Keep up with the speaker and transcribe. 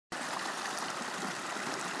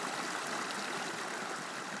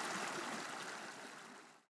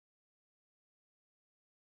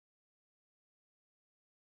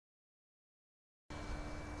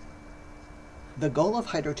The goal of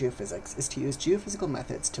hydrogeophysics is to use geophysical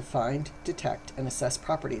methods to find, detect, and assess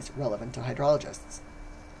properties relevant to hydrologists.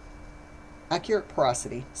 Accurate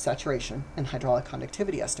porosity, saturation, and hydraulic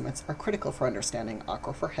conductivity estimates are critical for understanding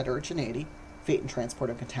aquifer heterogeneity, fate and transport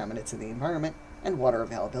of contaminants in the environment, and water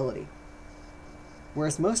availability.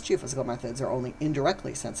 Whereas most geophysical methods are only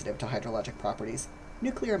indirectly sensitive to hydrologic properties,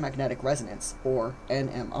 nuclear magnetic resonance, or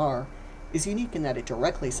NMR, is unique in that it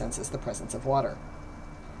directly senses the presence of water.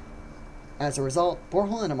 As a result,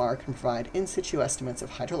 Borehole NMR can provide in-situ estimates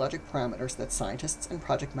of hydrologic parameters that scientists and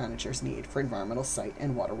project managers need for environmental site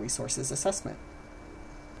and water resources assessment.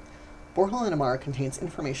 Borehole NMR contains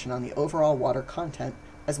information on the overall water content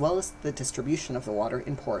as well as the distribution of the water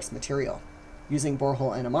in porous material. Using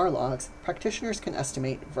Borehole NMR logs, practitioners can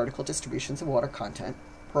estimate vertical distributions of water content,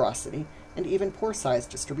 porosity, and even pore size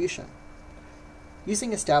distribution.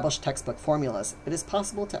 Using established textbook formulas, it is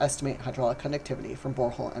possible to estimate hydraulic conductivity from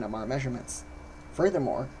borehole NMR measurements.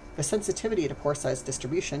 Furthermore, the sensitivity to pore size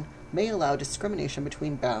distribution may allow discrimination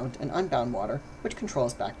between bound and unbound water, which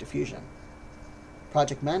controls back diffusion.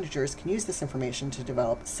 Project managers can use this information to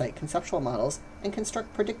develop site conceptual models and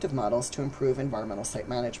construct predictive models to improve environmental site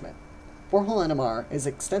management. Borehole NMR is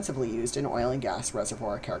extensively used in oil and gas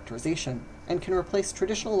reservoir characterization and can replace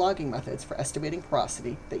traditional logging methods for estimating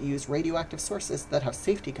porosity that use radioactive sources that have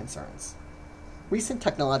safety concerns. Recent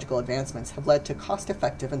technological advancements have led to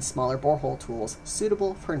cost-effective and smaller borehole tools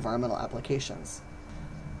suitable for environmental applications.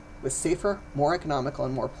 With safer, more economical,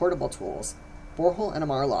 and more portable tools, borehole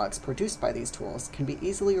NMR logs produced by these tools can be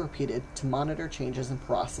easily repeated to monitor changes in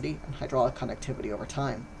porosity and hydraulic conductivity over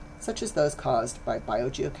time, such as those caused by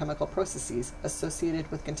biogeochemical processes associated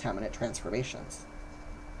with contaminant transformations.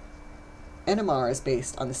 NMR is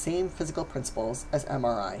based on the same physical principles as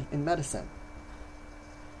MRI in medicine.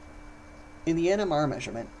 In the NMR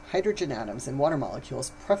measurement, hydrogen atoms in water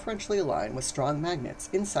molecules preferentially align with strong magnets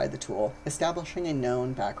inside the tool, establishing a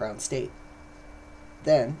known background state.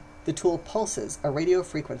 Then, the tool pulses a radio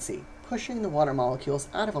frequency, pushing the water molecules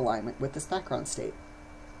out of alignment with this background state.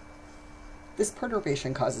 This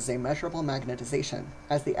perturbation causes a measurable magnetization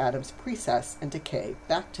as the atoms precess and decay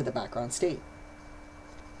back to the background state.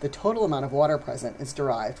 The total amount of water present is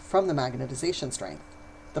derived from the magnetization strength.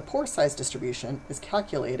 The pore size distribution is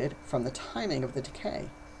calculated from the timing of the decay.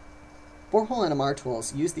 Borehole NMR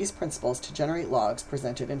tools use these principles to generate logs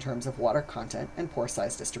presented in terms of water content and pore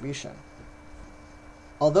size distribution.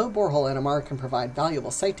 Although Borehole NMR can provide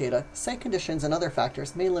valuable site data, site conditions and other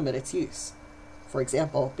factors may limit its use. For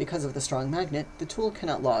example, because of the strong magnet, the tool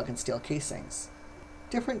cannot log in steel casings.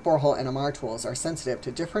 Different borehole NMR tools are sensitive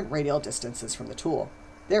to different radial distances from the tool.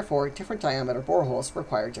 Therefore, different diameter boreholes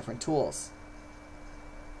require different tools.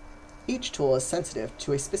 Each tool is sensitive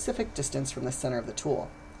to a specific distance from the center of the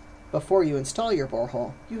tool. Before you install your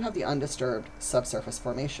borehole, you have the undisturbed subsurface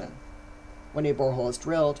formation. When a borehole is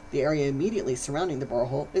drilled, the area immediately surrounding the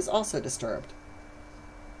borehole is also disturbed.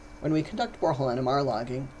 When we conduct borehole NMR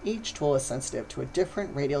logging, each tool is sensitive to a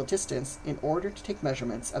different radial distance in order to take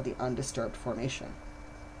measurements of the undisturbed formation.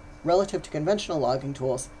 Relative to conventional logging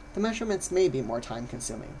tools, the measurements may be more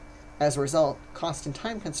time-consuming. As a result, cost and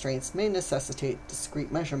time constraints may necessitate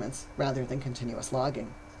discrete measurements rather than continuous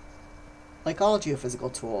logging. Like all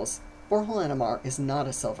geophysical tools, borehole NMR is not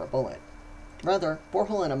a silver bullet. Rather,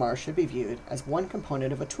 borehole NMR should be viewed as one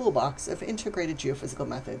component of a toolbox of integrated geophysical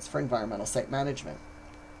methods for environmental site management.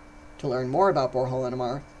 To learn more about Borehole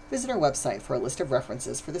NMR, visit our website for a list of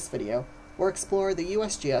references for this video, or explore the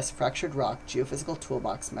USGS Fractured Rock Geophysical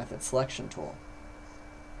Toolbox Method Selection Tool.